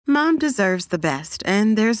Mom deserves the best,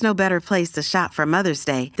 and there's no better place to shop for Mother's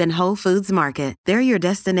Day than Whole Foods Market. They're your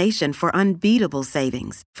destination for unbeatable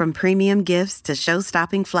savings, from premium gifts to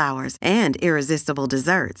show-stopping flowers and irresistible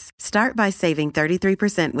desserts. Start by saving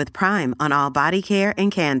 33% with Prime on all body care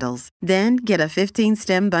and candles. Then get a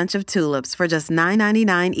 15-stem bunch of tulips for just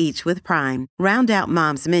 $9.99 each with Prime. Round out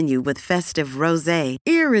Mom's menu with festive rosé,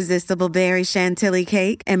 irresistible berry chantilly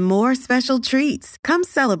cake, and more special treats. Come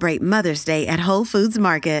celebrate Mother's Day at Whole Foods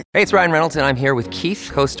Market. Hey, it's Ryan Reynolds, and I'm here with Keith,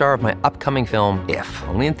 co-star of my upcoming film, If,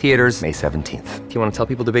 only in theaters May 17th. Do you want to tell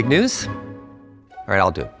people the big news? All right,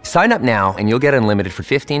 I'll do it. Sign up now and you'll get unlimited for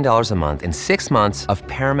 $15 a month and 6 months of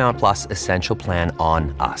Paramount Plus Essential Plan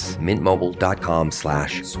on us.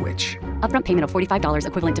 MintMobile.com/switch. Upfront payment of $45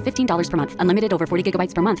 equivalent to $15 per month. Unlimited over 40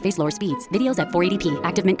 gigabytes per month. Face lower speeds. Videos at 480p.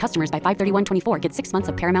 Active Mint customers by 531.24 get 6 months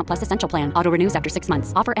of Paramount Plus Essential Plan. Auto renews after 6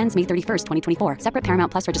 months. Offer ends May 31st, 2024. Separate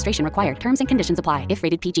Paramount Plus registration required. Terms and conditions apply if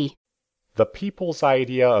rated PG. The People's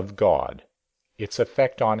Idea of God, Its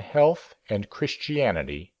Effect on Health and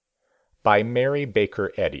Christianity, by Mary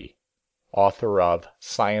Baker Eddy, author of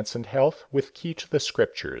Science and Health with Key to the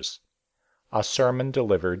Scriptures, a sermon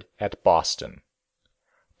delivered at Boston.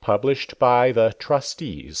 Published by the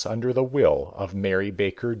Trustees under the will of Mary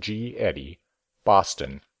Baker G. Eddy,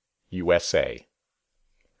 Boston, USA.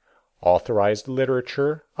 Authorized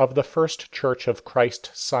literature of the First Church of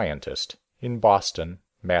Christ Scientist in Boston,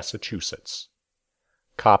 Massachusetts.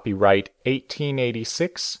 Copyright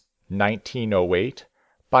 1886-1908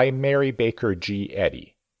 by Mary Baker G.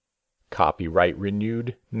 Eddy. Copyright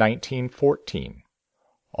renewed 1914.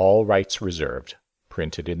 All rights reserved.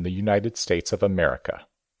 Printed in the United States of America.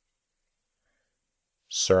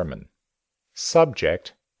 Sermon.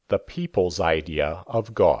 Subject: The People's Idea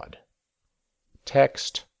of God.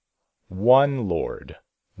 Text: One Lord,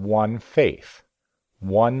 one faith,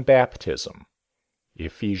 one baptism.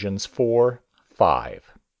 Ephesians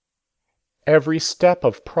 4:5. Every step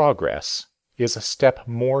of progress is a step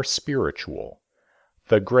more spiritual.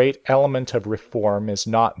 The great element of reform is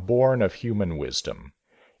not born of human wisdom.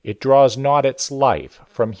 It draws not its life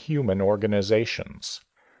from human organizations.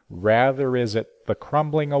 Rather is it the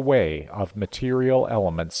crumbling away of material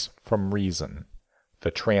elements from reason,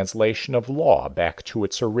 the translation of law back to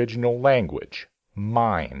its original language,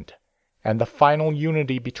 mind, and the final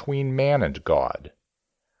unity between man and God.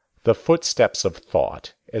 The footsteps of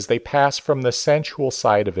thought, as they pass from the sensual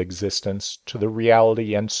side of existence to the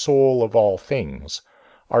reality and soul of all things,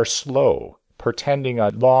 are slow, portending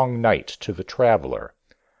a long night to the traveler.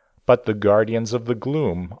 But the guardians of the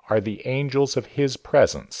gloom are the angels of his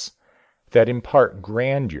presence, that impart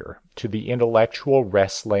grandeur to the intellectual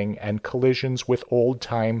wrestling and collisions with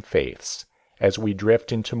old-time faiths, as we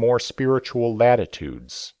drift into more spiritual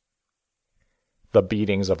latitudes. The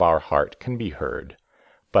beatings of our heart can be heard,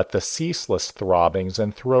 but the ceaseless throbbings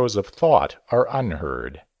and throes of thought are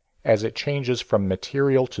unheard, as it changes from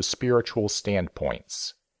material to spiritual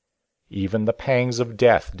standpoints. Even the pangs of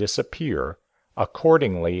death disappear,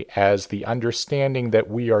 accordingly as the understanding that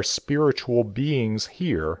we are spiritual beings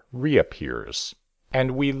here reappears,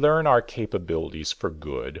 and we learn our capabilities for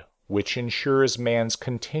good, which ensures man's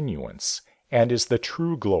continuance and is the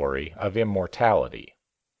true glory of immortality.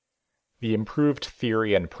 The improved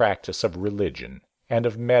theory and practice of religion and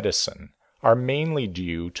of medicine are mainly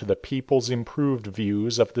due to the people's improved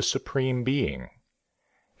views of the Supreme Being.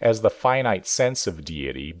 As the finite sense of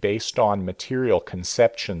deity, based on material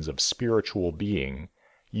conceptions of spiritual being,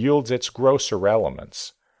 yields its grosser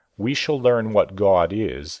elements, we shall learn what God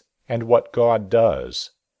is and what God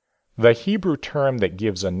does. The Hebrew term that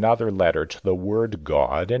gives another letter to the word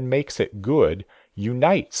God and makes it good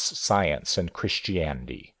unites science and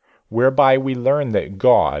Christianity, whereby we learn that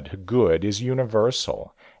God, good, is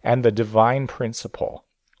universal, and the divine principle,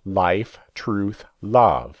 life, truth,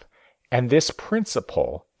 love, and this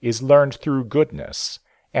principle is learned through goodness,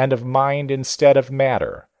 and of mind instead of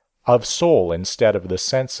matter, of soul instead of the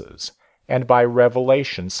senses, and by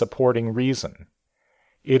revelation supporting reason.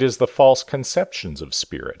 It is the false conceptions of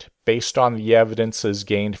spirit, based on the evidences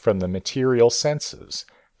gained from the material senses,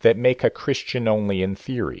 that make a Christian only in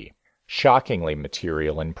theory, shockingly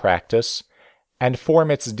material in practice, and form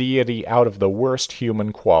its deity out of the worst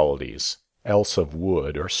human qualities, else of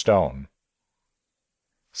wood or stone.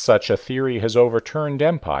 Such a theory has overturned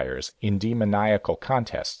empires in demoniacal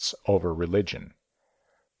contests over religion.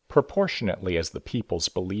 Proportionately as the people's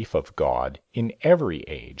belief of God in every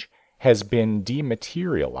age has been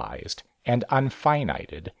dematerialized and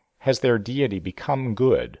unfinited, has their deity become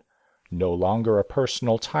good, no longer a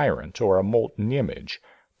personal tyrant or a molten image,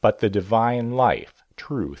 but the divine life,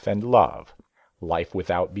 truth, and love, life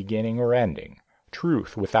without beginning or ending,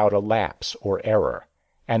 truth without a lapse or error,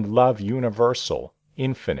 and love universal,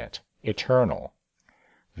 infinite, eternal.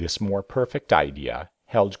 This more perfect idea,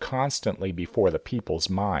 held constantly before the people's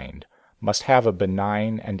mind, must have a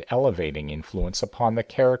benign and elevating influence upon the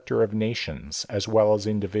character of nations as well as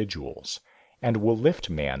individuals, and will lift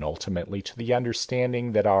man ultimately to the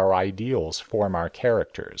understanding that our ideals form our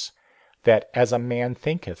characters, that as a man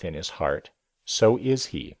thinketh in his heart, so is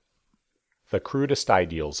he. The crudest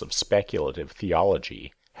ideals of speculative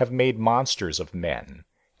theology have made monsters of men,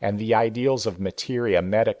 and the ideals of materia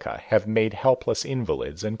medica have made helpless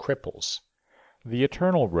invalids and cripples. The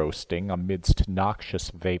eternal roasting amidst noxious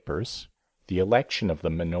vapors, the election of the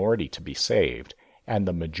minority to be saved, and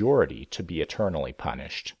the majority to be eternally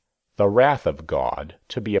punished, the wrath of God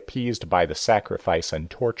to be appeased by the sacrifice and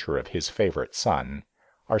torture of his favorite Son,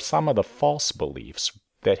 are some of the false beliefs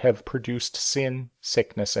that have produced sin,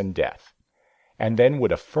 sickness, and death, and then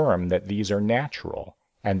would affirm that these are natural,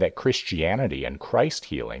 and that Christianity and Christ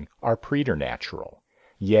healing are preternatural,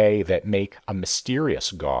 yea, that make a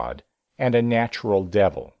mysterious God and a natural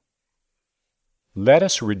devil. Let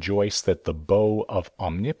us rejoice that the bow of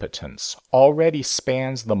omnipotence already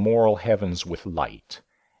spans the moral heavens with light,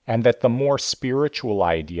 and that the more spiritual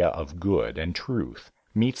idea of good and truth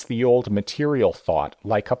meets the old material thought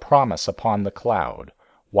like a promise upon the cloud,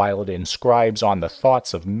 while it inscribes on the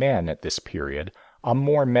thoughts of men at this period a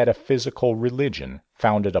more metaphysical religion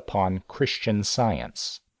founded upon Christian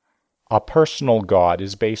science. A personal God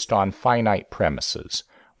is based on finite premises,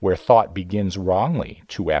 where thought begins wrongly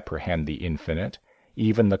to apprehend the infinite,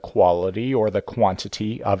 even the quality or the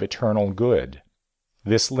quantity of eternal good.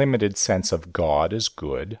 This limited sense of God as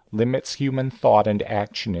good limits human thought and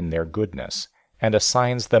action in their goodness, and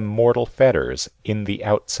assigns them mortal fetters in the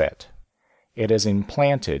outset. It has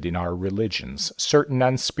implanted in our religions certain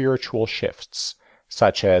unspiritual shifts,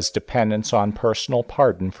 such as dependence on personal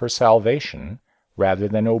pardon for salvation, rather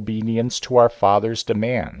than obedience to our Father's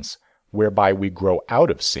demands, whereby we grow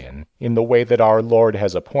out of sin in the way that our Lord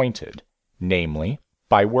has appointed, namely,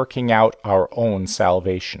 by working out our own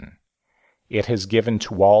salvation. It has given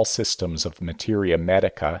to all systems of materia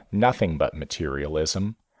medica nothing but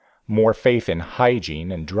materialism, more faith in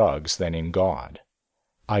hygiene and drugs than in God.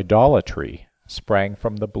 Idolatry sprang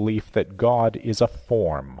from the belief that God is a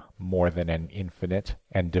form more than an infinite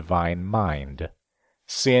and divine mind.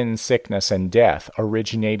 Sin, sickness, and death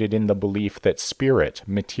originated in the belief that spirit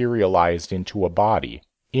materialized into a body.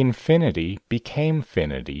 Infinity became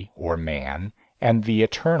finity, or man, and the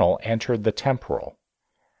eternal entered the temporal.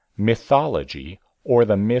 Mythology, or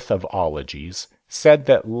the myth of ologies, said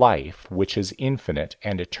that life, which is infinite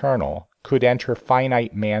and eternal, could enter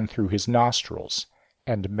finite man through his nostrils,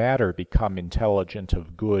 and matter become intelligent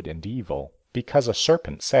of good and evil, because a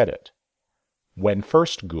serpent said it. When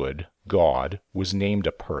first good, God, was named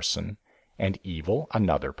a person, and evil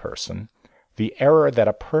another person, the error that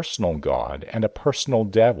a personal God and a personal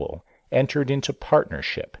devil entered into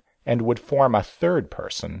partnership and would form a third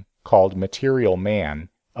person, called material man,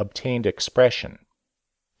 obtained expression.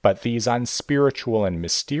 But these unspiritual and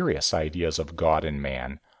mysterious ideas of God and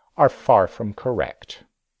man are far from correct.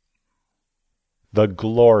 The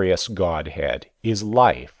glorious Godhead is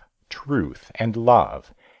life, truth, and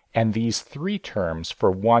love, and these three terms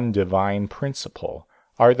for one divine principle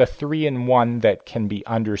are the three in one that can be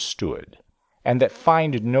understood, and that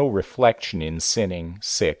find no reflection in sinning,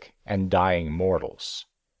 sick, and dying mortals.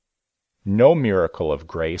 No miracle of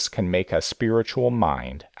grace can make a spiritual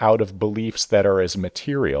mind out of beliefs that are as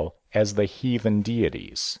material as the heathen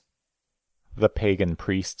deities. The pagan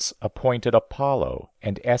priests appointed Apollo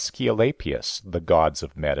and Aesculapius the gods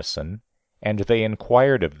of medicine, and they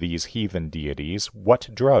inquired of these heathen deities what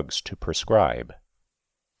drugs to prescribe.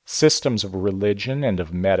 Systems of religion and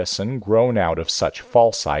of medicine grown out of such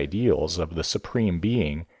false ideals of the Supreme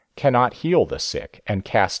Being cannot heal the sick and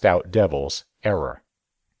cast out devils, error.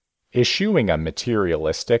 Eschewing a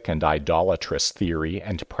materialistic and idolatrous theory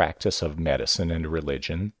and practice of medicine and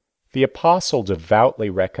religion, the Apostle devoutly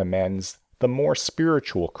recommends the more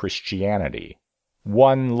spiritual Christianity,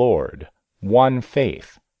 one Lord, one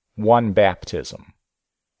faith, one baptism.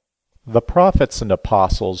 The prophets and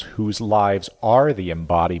apostles whose lives are the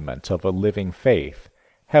embodiment of a living faith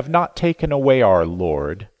have not taken away our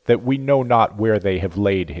Lord, that we know not where they have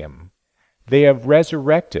laid him. They have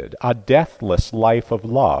resurrected a deathless life of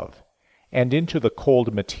love, and into the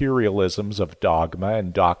cold materialisms of dogma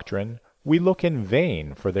and doctrine we look in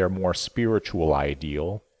vain for their more spiritual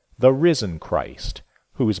ideal, the risen Christ,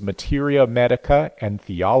 whose materia medica and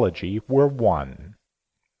theology were one.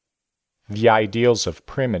 The ideals of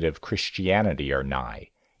primitive Christianity are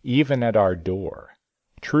nigh, even at our door.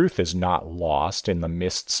 Truth is not lost in the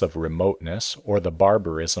mists of remoteness or the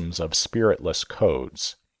barbarisms of spiritless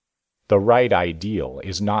codes. The right ideal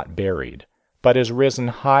is not buried, but is risen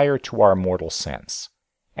higher to our mortal sense,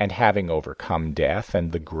 and having overcome death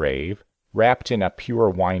and the grave, wrapped in a pure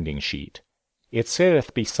winding sheet, it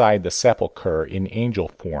sitteth beside the sepulchre in angel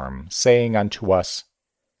form, saying unto us,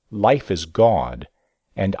 Life is God,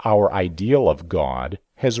 and our ideal of God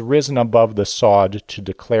has risen above the sod to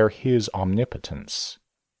declare His omnipotence.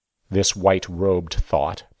 This white-robed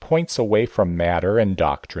thought points away from matter and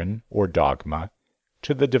doctrine, or dogma,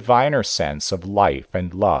 to the diviner sense of life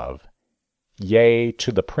and love, yea,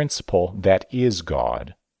 to the principle that is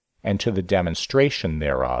God, and to the demonstration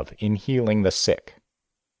thereof in healing the sick.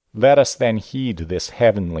 Let us then heed this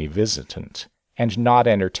heavenly visitant, and not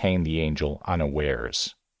entertain the angel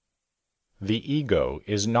unawares. The ego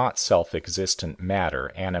is not self-existent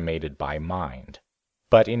matter animated by mind,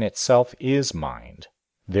 but in itself is mind.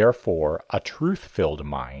 Therefore, a truth-filled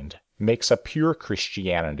mind makes a pure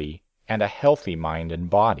Christianity and a healthy mind and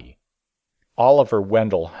body. Oliver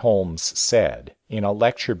Wendell Holmes said, in a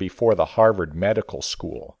lecture before the Harvard Medical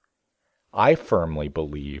School, I firmly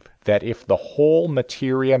believe that if the whole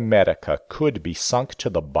materia medica could be sunk to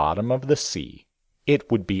the bottom of the sea, it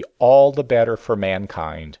would be all the better for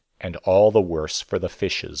mankind and all the worse for the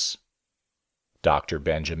fishes. Dr.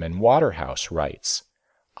 Benjamin Waterhouse writes,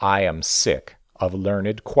 I am sick of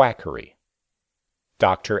learned quackery.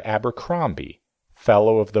 Dr. Abercrombie,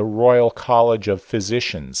 Fellow of the Royal College of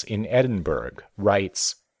Physicians in Edinburgh,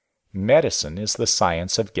 writes, Medicine is the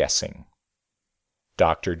science of guessing.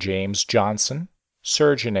 Dr. James Johnson,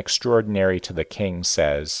 Surgeon Extraordinary to the King,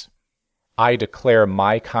 says, I declare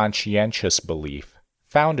my conscientious belief,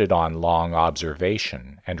 founded on long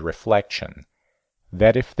observation and reflection,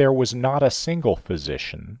 that if there was not a single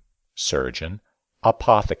physician, surgeon,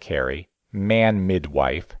 apothecary,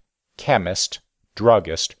 man-midwife, chemist,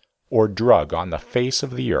 druggist, or drug on the face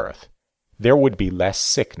of the earth, there would be less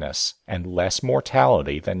sickness and less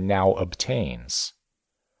mortality than now obtains.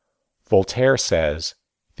 Voltaire says,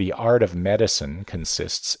 the art of medicine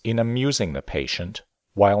consists in amusing the patient,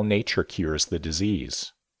 while nature cures the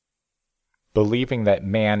disease. Believing that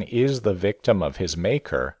man is the victim of his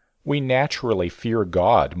Maker, we naturally fear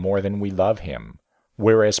God more than we love Him,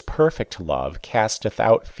 whereas perfect love casteth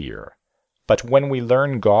out fear. But when we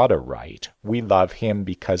learn God aright, we love Him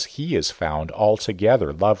because He is found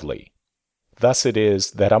altogether lovely. Thus it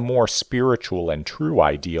is that a more spiritual and true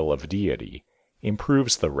ideal of deity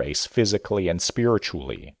improves the race physically and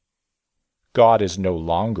spiritually. God is no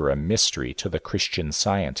longer a mystery to the Christian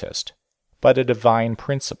scientist, but a divine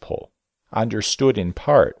principle, understood in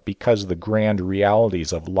part because the grand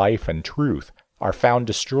realities of life and truth are found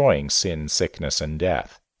destroying sin, sickness, and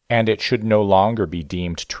death. And it should no longer be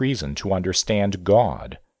deemed treason to understand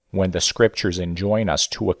God, when the Scriptures enjoin us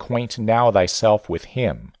to acquaint now thyself with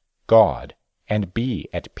Him, God, and be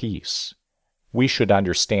at peace. We should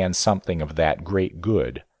understand something of that great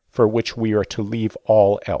good, for which we are to leave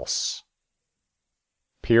all else.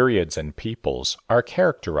 Periods and peoples are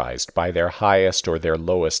characterized by their highest or their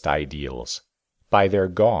lowest ideals, by their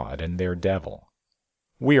God and their devil.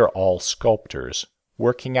 We are all sculptors,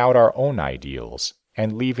 working out our own ideals,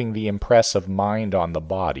 and leaving the impress of mind on the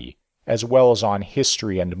body, as well as on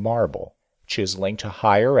history and marble, chiseling to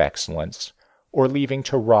higher excellence, or leaving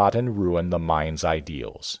to rot and ruin the mind's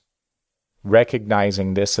ideals.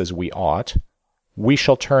 Recognizing this as we ought, we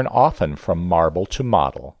shall turn often from marble to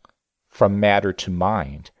model, from matter to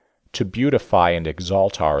mind, to beautify and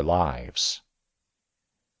exalt our lives.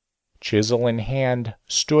 Chisel in hand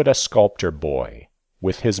stood a sculptor boy,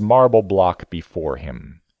 with his marble block before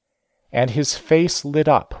him, and his face lit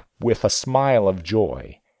up with a smile of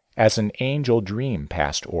joy, as an angel dream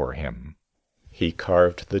passed o'er him. He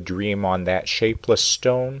carved the dream on that shapeless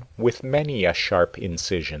stone with many a sharp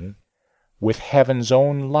incision. With heaven's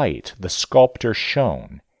own light the sculptor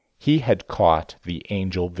shone, he had caught the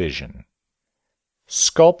angel vision.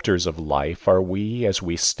 Sculptors of life are we as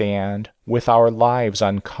we stand, with our lives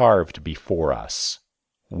uncarved before us,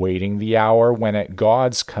 waiting the hour when at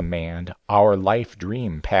God's command our life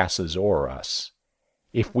dream passes o'er us.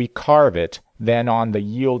 If we carve it, then on the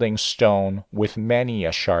yielding stone with many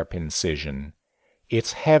a sharp incision,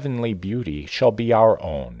 its heavenly beauty shall be our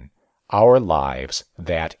own, our lives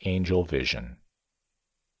that angel vision.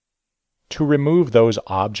 To remove those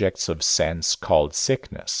objects of sense called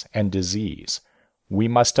sickness and disease, we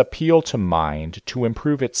must appeal to mind to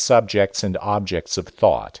improve its subjects and objects of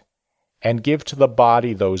thought, and give to the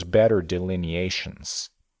body those better delineations.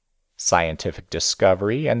 Scientific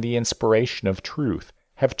discovery and the inspiration of truth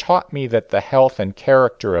have taught me that the health and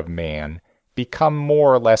character of man become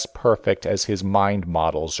more or less perfect as his mind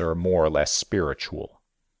models are more or less spiritual.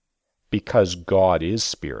 Because God is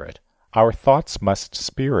spirit, our thoughts must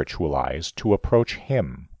spiritualize to approach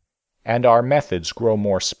him, and our methods grow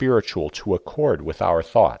more spiritual to accord with our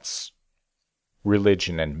thoughts.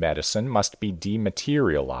 Religion and medicine must be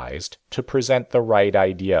dematerialized to present the right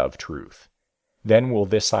idea of truth. Then will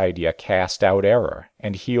this idea cast out error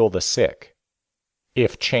and heal the sick.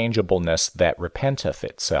 If changeableness that repenteth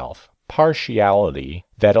itself, partiality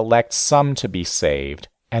that elects some to be saved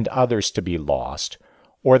and others to be lost,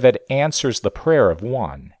 or that answers the prayer of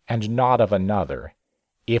one and not of another,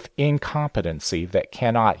 if incompetency that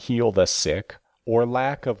cannot heal the sick, or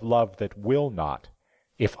lack of love that will not,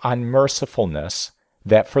 if unmercifulness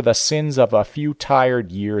that for the sins of a few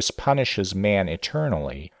tired years punishes man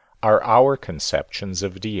eternally, are our conceptions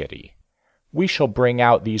of deity, we shall bring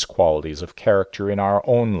out these qualities of character in our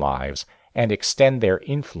own lives and extend their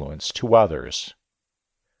influence to others.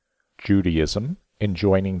 Judaism,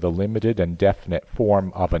 enjoining the limited and definite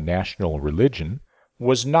form of a national religion,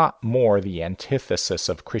 was not more the antithesis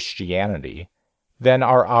of Christianity than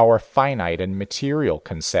are our finite and material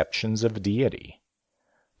conceptions of deity.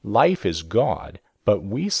 Life is God, but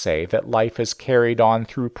we say that life is carried on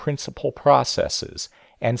through principal processes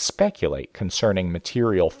and speculate concerning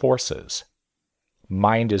material forces.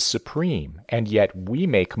 Mind is supreme, and yet we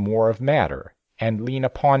make more of matter and lean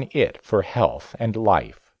upon it for health and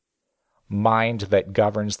life. Mind that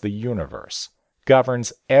governs the universe,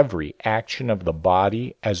 governs every action of the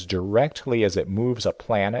body as directly as it moves a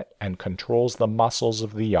planet and controls the muscles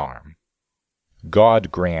of the arm.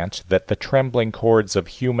 God grant that the trembling chords of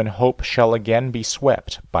human hope shall again be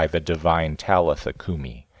swept by the divine Talitha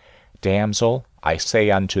Kumi. Damsel, I say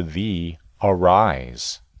unto thee,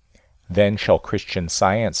 arise. Then shall Christian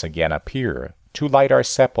Science again appear, to light our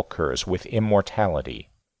sepulchres with immortality.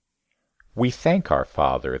 We thank our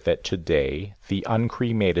Father that today the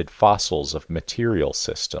uncremated fossils of material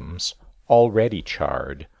systems, already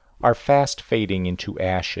charred, are fast fading into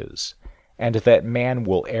ashes, and that man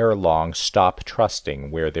will ere long stop trusting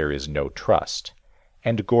where there is no trust,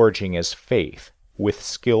 and gorging his faith with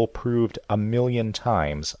skill proved 1,000,000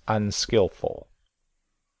 times unskillful.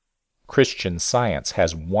 Christian Science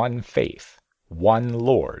has one faith, one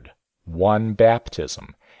Lord, one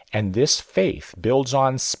baptism, and this faith builds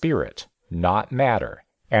on spirit, not matter,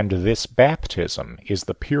 and this baptism is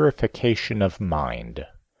the purification of mind,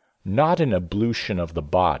 not an ablution of the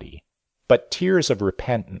body, but tears of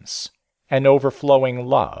repentance, an overflowing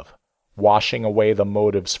love, washing away the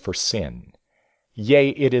motives for sin. Yea,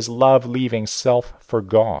 it is love leaving self for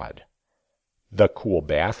God. The cool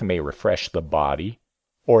bath may refresh the body,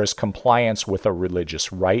 or as compliance with a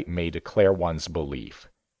religious rite may declare one's belief,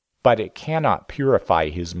 but it cannot purify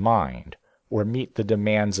his mind or meet the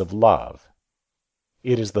demands of love.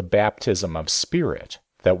 It is the baptism of spirit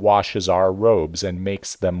that washes our robes and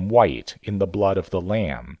makes them white in the blood of the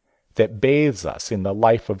Lamb, that bathes us in the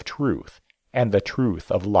life of truth and the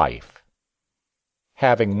truth of life.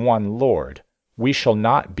 Having one Lord, we shall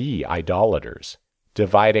not be idolaters,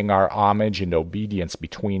 dividing our homage and obedience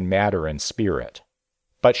between matter and spirit,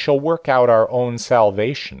 but shall work out our own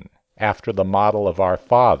salvation after the model of our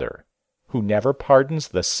Father, who never pardons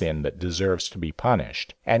the sin that deserves to be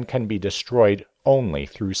punished and can be destroyed only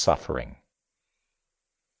through suffering.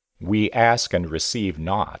 We ask and receive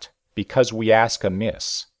not, because we ask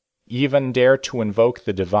amiss, even dare to invoke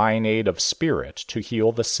the divine aid of spirit to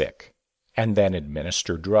heal the sick, and then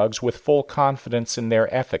administer drugs with full confidence in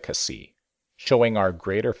their efficacy, showing our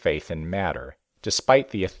greater faith in matter,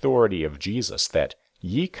 despite the authority of Jesus that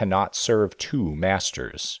ye cannot serve two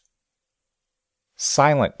masters.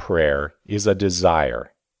 Silent prayer is a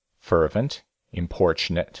desire, fervent,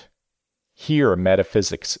 importunate. Here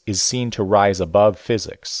metaphysics is seen to rise above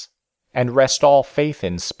physics, and rest all faith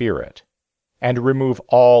in spirit, and remove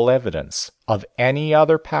all evidence of any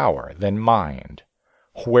other power than mind,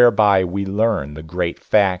 whereby we learn the great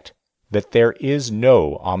fact that there is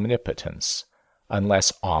no omnipotence,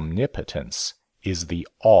 unless omnipotence is the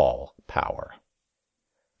all-power.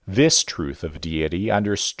 This truth of deity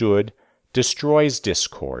understood destroys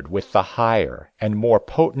discord with the higher and more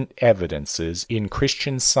potent evidences in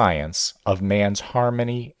Christian Science of man's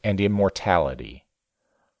harmony and immortality.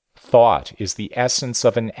 Thought is the essence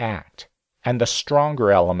of an act, and the stronger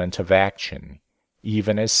element of action,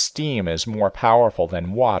 even as steam is more powerful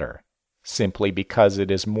than water, simply because it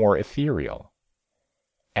is more ethereal.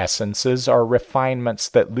 Essences are refinements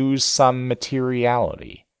that lose some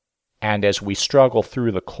materiality, and as we struggle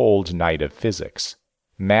through the cold night of physics,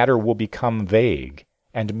 matter will become vague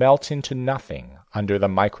and melt into nothing under the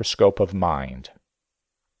microscope of mind.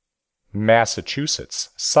 Massachusetts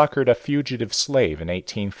succored a fugitive slave in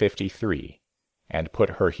 1853 and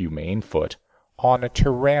put her humane foot on a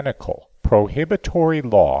tyrannical, prohibitory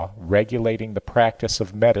law regulating the practice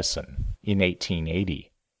of medicine in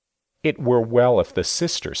 1880. It were well if the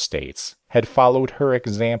sister states had followed her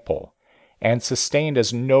example and sustained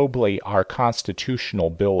as nobly our constitutional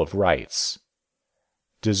Bill of Rights.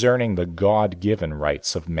 Discerning the God-given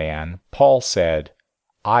rights of man, Paul said,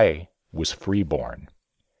 "I was freeborn."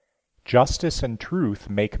 Justice and truth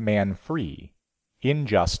make man free.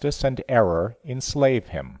 Injustice and error enslave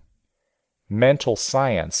him. Mental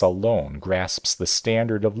science alone grasps the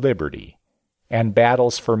standard of liberty and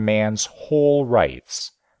battles for man's whole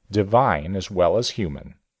rights, divine as well as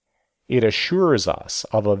human. It assures us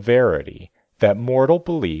of a verity that mortal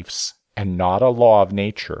beliefs, and not a law of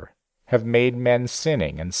nature, have made men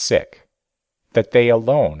sinning and sick, that they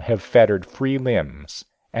alone have fettered free limbs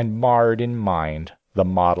and marred in mind the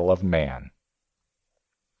model of man.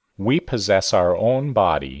 We possess our own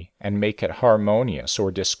body and make it harmonious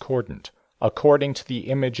or discordant according to the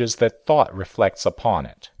images that thought reflects upon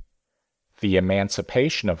it. The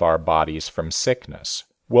emancipation of our bodies from sickness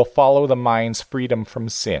will follow the mind's freedom from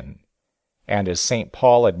sin, and as St.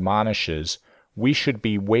 Paul admonishes, we should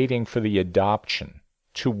be waiting for the adoption,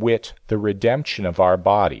 to wit, the redemption of our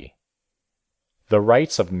body. The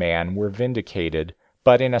rights of man were vindicated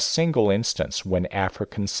but in a single instance when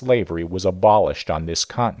African slavery was abolished on this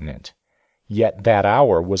continent, yet that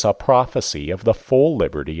hour was a prophecy of the full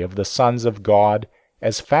liberty of the sons of God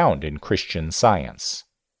as found in Christian Science.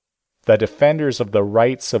 The defenders of the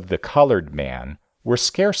rights of the colored man were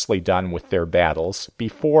scarcely done with their battles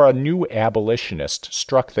before a new abolitionist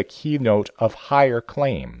struck the keynote of higher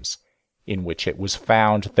claims, in which it was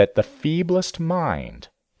found that the feeblest mind,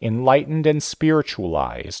 enlightened and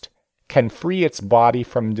spiritualized, can free its body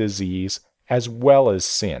from disease as well as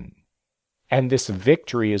sin, and this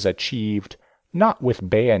victory is achieved not with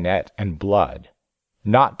bayonet and blood,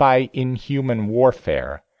 not by inhuman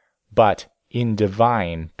warfare, but in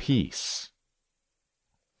divine peace.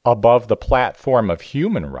 Above the platform of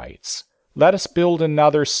human rights, let us build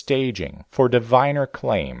another staging for diviner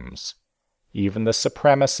claims, even the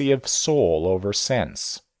supremacy of soul over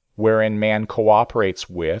sense, wherein man cooperates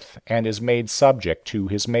with and is made subject to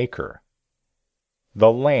his Maker.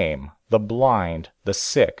 The lame, the blind, the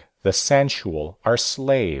sick, the sensual are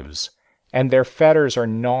slaves, and their fetters are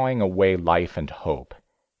gnawing away life and hope.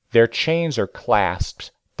 Their chains are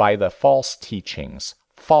clasped by the false teachings,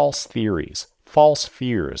 false theories, false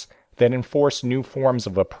fears that enforce new forms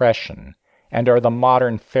of oppression, and are the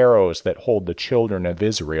modern pharaohs that hold the children of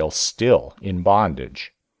Israel still in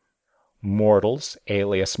bondage. Mortals,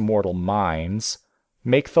 alias mortal minds,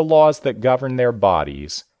 make the laws that govern their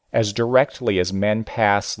bodies as directly as men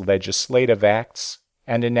pass legislative acts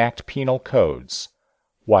and enact penal codes,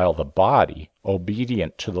 while the body,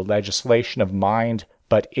 obedient to the legislation of mind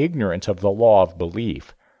but ignorant of the law of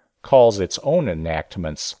belief, calls its own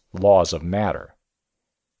enactments laws of matter.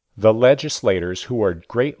 The legislators who are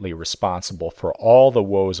greatly responsible for all the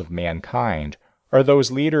woes of mankind are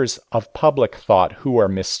those leaders of public thought who are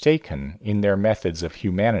mistaken in their methods of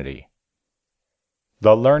humanity.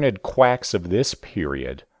 The learned quacks of this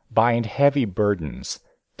period bind heavy burdens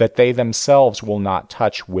that they themselves will not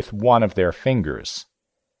touch with one of their fingers.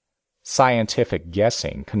 Scientific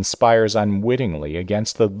guessing conspires unwittingly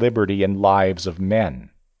against the liberty and lives of men.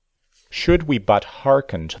 Should we but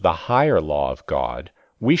hearken to the higher law of God,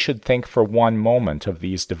 we should think for one moment of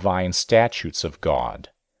these divine statutes of God.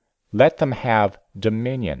 Let them have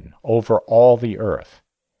dominion over all the earth.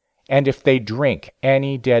 And if they drink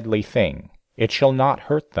any deadly thing, it shall not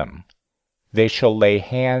hurt them. They shall lay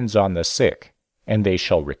hands on the sick, and they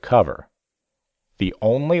shall recover. The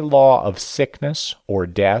only law of sickness or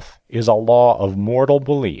death is a law of mortal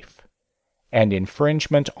belief, and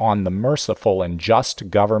infringement on the merciful and just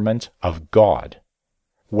government of God.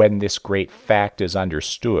 When this great fact is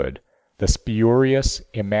understood, the spurious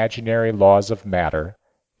imaginary laws of matter,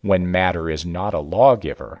 when matter is not a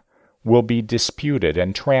lawgiver, will be disputed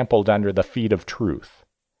and trampled under the feet of truth.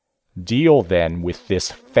 Deal then with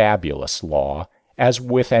this fabulous law as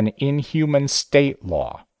with an inhuman state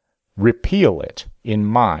law. Repeal it in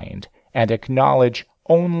mind, and acknowledge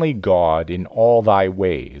only God in all thy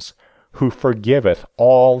ways, who forgiveth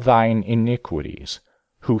all thine iniquities,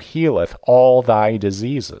 who healeth all thy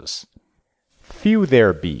diseases. Few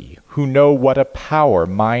there be who know what a power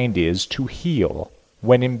mind is to heal,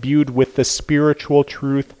 when imbued with the spiritual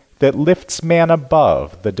truth that lifts man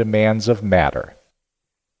above the demands of matter.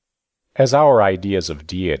 As our ideas of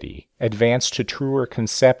deity advance to truer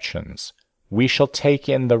conceptions, we shall take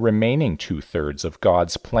in the remaining 2/3 of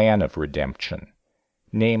God's plan of redemption,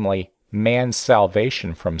 namely, man's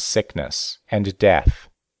salvation from sickness and death.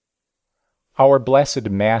 Our blessed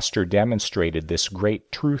Master demonstrated this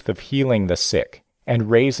great truth of healing the sick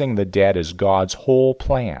and raising the dead as God's whole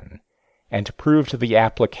plan, and proved the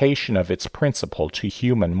application of its principle to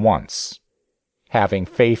human wants. Having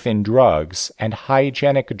faith in drugs and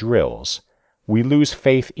hygienic drills, we lose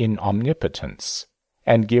faith in omnipotence,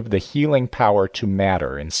 and give the healing power to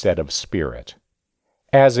matter instead of spirit.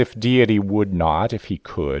 As if deity would not if he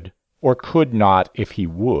could, or could not if he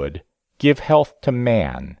would, give health to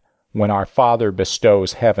man, when our Father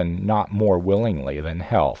bestows heaven not more willingly than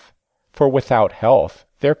health, for without health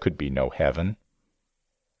there could be no heaven.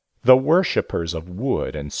 The worshippers of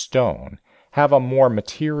wood and stone have a more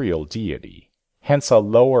material deity, hence a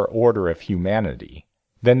lower order of humanity,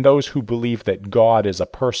 than those who believe that God is a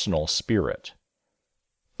personal spirit.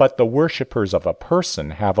 But the worshippers of a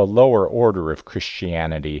person have a lower order of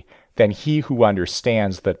Christianity than he who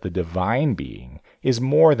understands that the divine being is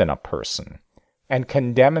more than a person, and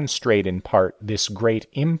can demonstrate in part this great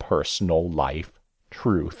impersonal life,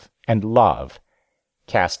 truth, and love,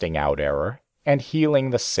 casting out error and healing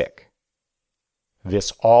the sick.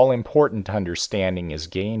 This all-important understanding is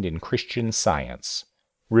gained in Christian Science,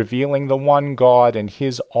 revealing the one God and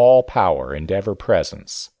his all-power and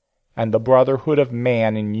ever-presence, and the brotherhood of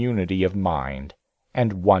man in unity of mind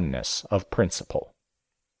and oneness of principle.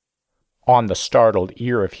 On the startled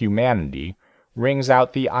ear of humanity rings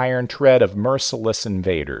out the iron tread of merciless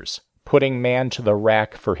invaders, putting man to the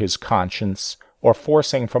rack for his conscience, or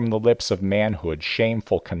forcing from the lips of manhood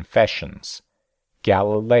shameful confessions.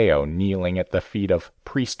 Galileo kneeling at the feet of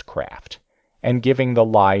priestcraft, and giving the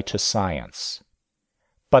lie to science.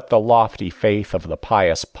 But the lofty faith of the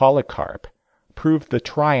pious Polycarp proved the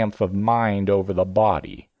triumph of mind over the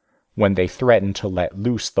body, when they threatened to let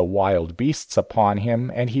loose the wild beasts upon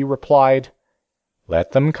him, and he replied,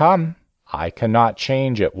 "Let them come. I cannot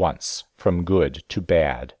change at once from good to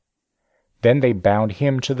bad." Then they bound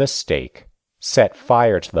him to the stake, set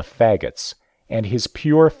fire to the faggots, and his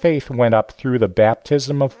pure faith went up through the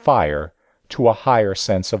baptism of fire to a higher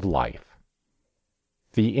sense of life.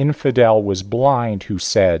 The infidel was blind who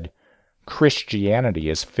said, "Christianity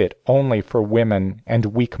is fit only for women and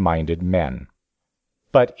weak-minded men."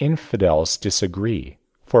 But infidels disagree,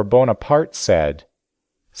 for Bonaparte said,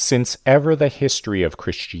 "Since ever the history of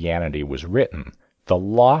Christianity was written, the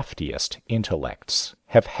loftiest intellects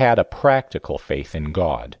have had a practical faith in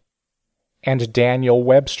God." And Daniel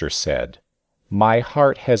Webster said, "My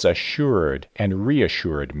heart has assured and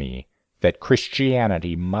reassured me that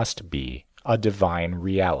Christianity must be a divine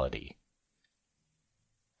reality."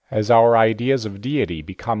 As our ideas of deity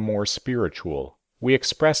become more spiritual, we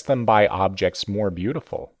express them by objects more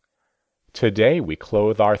beautiful. Today we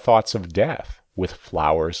clothe our thoughts of death with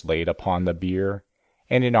flowers laid upon the bier,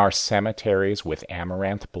 and in our cemeteries with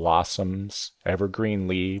amaranth blossoms, evergreen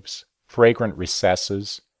leaves, fragrant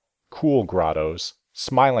recesses, cool grottos,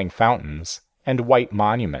 smiling fountains, and white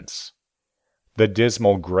monuments. The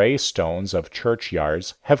dismal gray stones of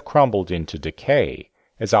churchyards have crumbled into decay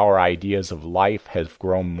as our ideas of life have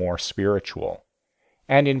grown more spiritual,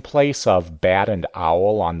 and in place of bat and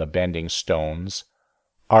owl on the bending stones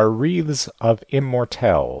are wreaths of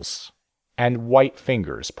immortelles and white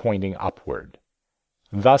fingers pointing upward.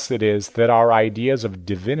 Thus it is that our ideas of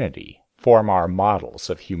divinity form our models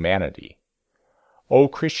of humanity. O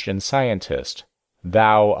Christian Scientist,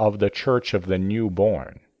 thou of the Church of the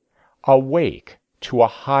Newborn, awake to a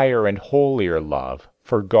higher and holier love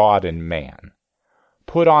for God and man.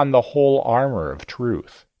 Put on the whole armor of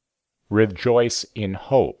truth. Rejoice in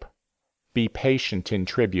hope. Be patient in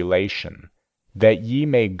tribulation, that ye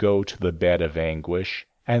may go to the bed of anguish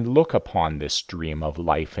and look upon this dream of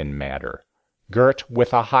life in matter, girt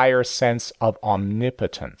with a higher sense of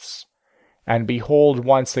omnipotence, and behold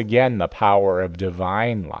once again the power of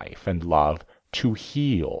divine life and love to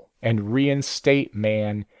heal and reinstate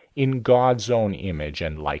man in God's own image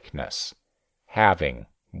and likeness, having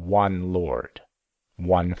one Lord,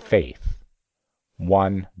 one faith,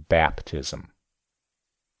 one baptism.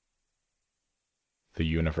 The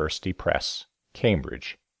University Press,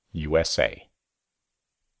 Cambridge, USA.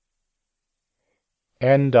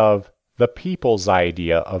 End of The People's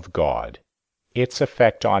Idea of God, Its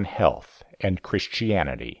Effect on Health and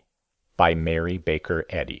Christianity by Mary Baker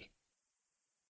Eddy.